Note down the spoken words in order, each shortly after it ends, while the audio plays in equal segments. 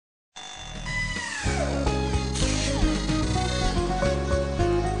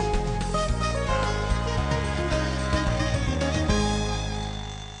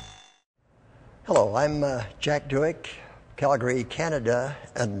Hello, I'm Jack Duick, Calgary, Canada,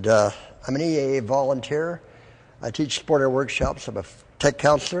 and I'm an EAA volunteer. I teach sport air workshops. I'm a tech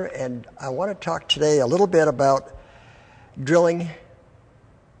counselor, and I want to talk today a little bit about drilling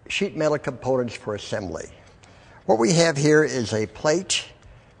sheet metal components for assembly. What we have here is a plate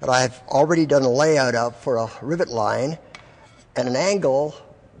that I've already done a layout of for a rivet line and an angle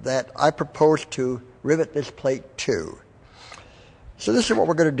that I propose to rivet this plate to. So this is what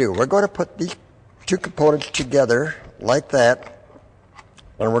we're going to do. We're going to put these two components together like that,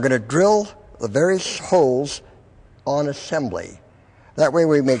 and we're going to drill the various holes on assembly. That way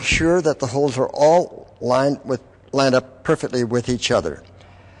we make sure that the holes are all lined up perfectly with each other.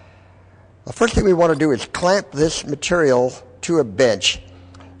 The first thing we want to do is clamp this material to a bench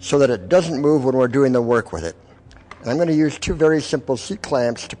so that it doesn't move when we're doing the work with it. And I'm going to use two very simple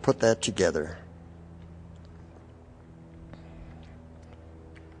C-clamps to put that together.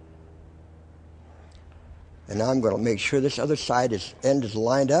 And now I'm going to make sure this other end is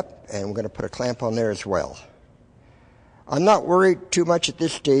lined up, and we're going to put a clamp on there as well. I'm not worried too much at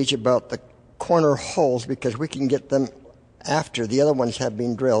this stage about the corner holes because we can get them after the other ones have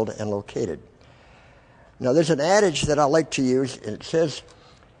been drilled and located. Now there's an adage that I like to use, and it says,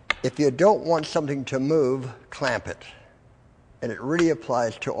 if you don't want something to move, clamp it. And it really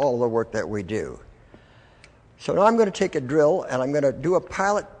applies to all the work that we do. So now I'm going to take a drill, and I'm going to do a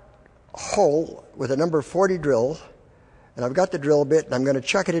pilot hole with a number 40 drill, and I've got the drill bit, and I'm going to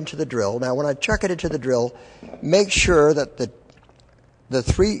chuck it into the drill. Now when I chuck it into the drill, make sure that the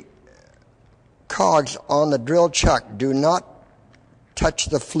three cogs on the drill chuck do not touch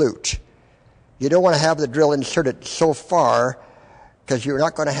the flute. You don't want to have the drill inserted so far because you're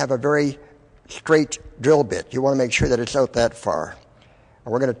not going to have a very straight drill bit. You want to make sure that it's out that far.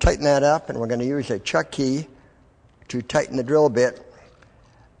 And we're going to tighten that up, and we're going to use a chuck key to tighten the drill bit.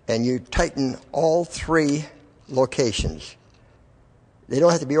 And you tighten all three locations. They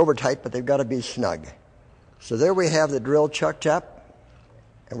don't have to be over tight, but they've got to be snug. So there we have the drill chucked up,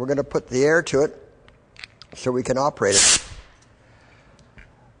 and we're going to put the air to it so we can operate it.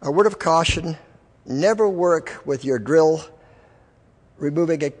 A word of caution, never work with your drill,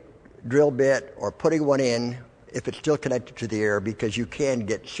 removing a drill bit or putting one in if it's still connected to the air, because you can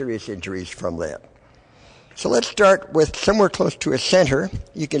get serious injuries from that. So let's start with somewhere close to a center.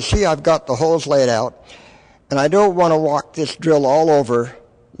 You can see I've got the holes laid out, and I don't want to walk this drill all over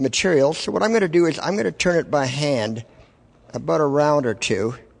the material. So what I'm going to do is I'm going to turn it by hand about a round or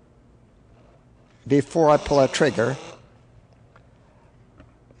two before I pull a trigger.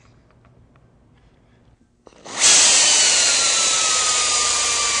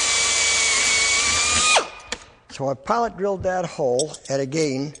 So I pilot drilled that hole, and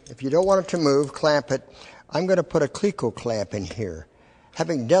again, if you don't want it to move, clamp it. I'm going to put a Cleco clamp in here.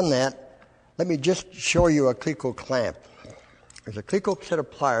 Having done that, let me just show you a Cleco clamp. There's a Cleco set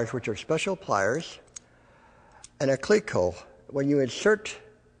of pliers, which are special pliers, and a Cleco. When you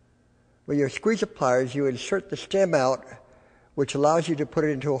squeeze the pliers, you insert the stem out, which allows you to put it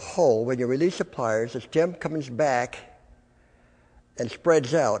into a hole. When you release the pliers, the stem comes back and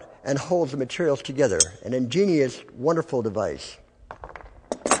spreads out and holds the materials together. An ingenious, wonderful device.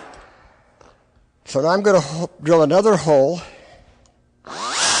 So now I'm going to drill another hole,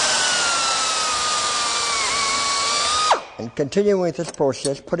 and continuing with this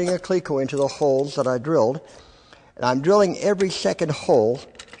process, putting a Cleco into the holes that I drilled. And I'm drilling every second hole,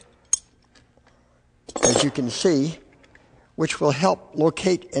 as you can see, which will help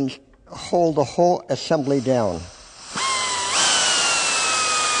locate and hold the whole assembly down.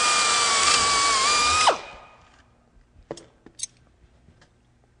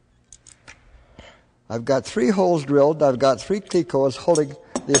 I've got three holes drilled. I've got three Clecos holding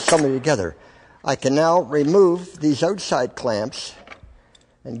the assembly together. I can now remove these outside clamps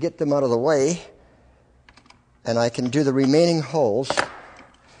and get them out of the way, and I can do the remaining holes.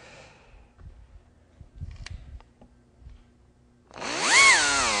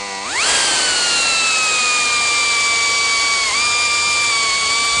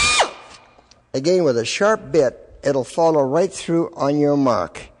 Again, with a sharp bit, it'll follow right through on your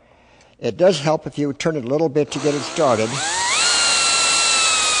mark. It does help if you turn it a little bit to get it started.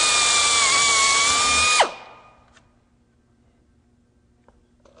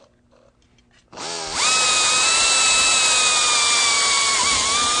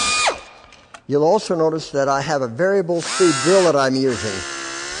 You'll also notice that I have a variable speed drill that I'm using.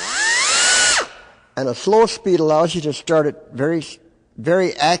 And a slow speed allows you to start it very,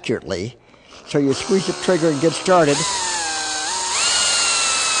 very accurately. So you squeeze the trigger and get started.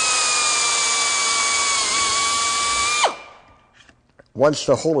 Once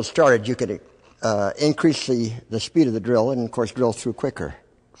the hole is started, you can increase the speed of the drill and, of course, drill through quicker.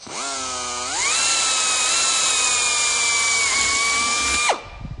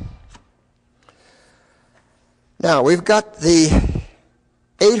 Now, we've got the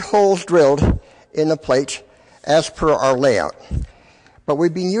 8 holes drilled in the plate as per our layout. But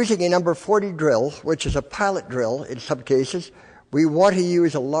we've been using a number 40 drill, which is a pilot drill in some cases. We want to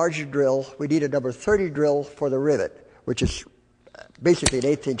use a larger drill. We need a number 30 drill for the rivet, which is basically an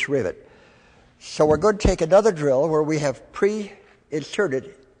 1/8-inch rivet. So we're going to take another drill where we have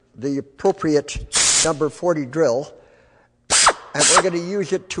pre-inserted the appropriate number 40 drill, and we're going to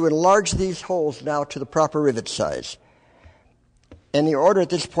use it to enlarge these holes now to the proper rivet size. And the order at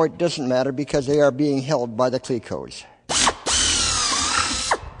this point doesn't matter because they are being held by the clecos.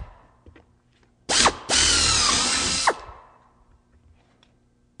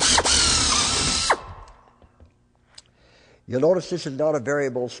 You'll notice this is not a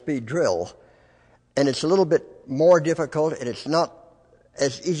variable speed drill, and it's a little bit more difficult, and it's not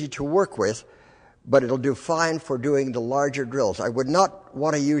as easy to work with, but it'll do fine for doing the larger drills. I would not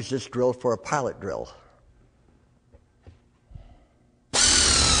want to use this drill for a pilot drill.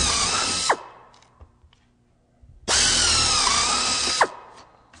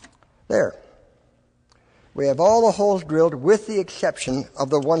 There. We have all the holes drilled with the exception of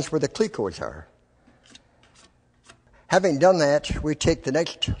the ones where the clecos are. Having done that, we take the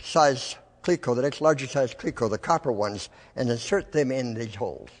next size cleco, the next larger size cleco, the copper ones, and insert them in these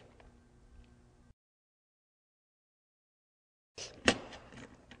holes. In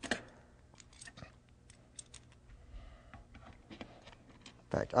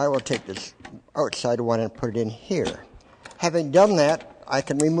fact, I will take this outside one and put it in here. Having done that, I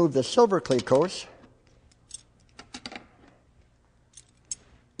can remove the silver clecos,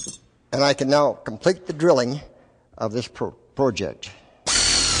 and I can now complete the drilling of this project.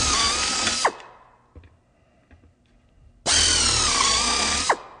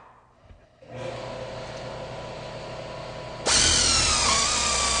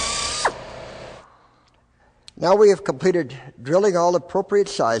 Now we have completed drilling all appropriate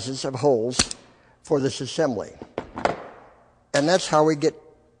sizes of holes for this assembly. And that's how we get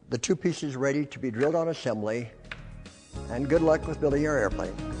the 2 pieces ready to be drilled on assembly. And good luck with building your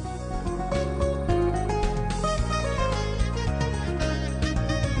airplane.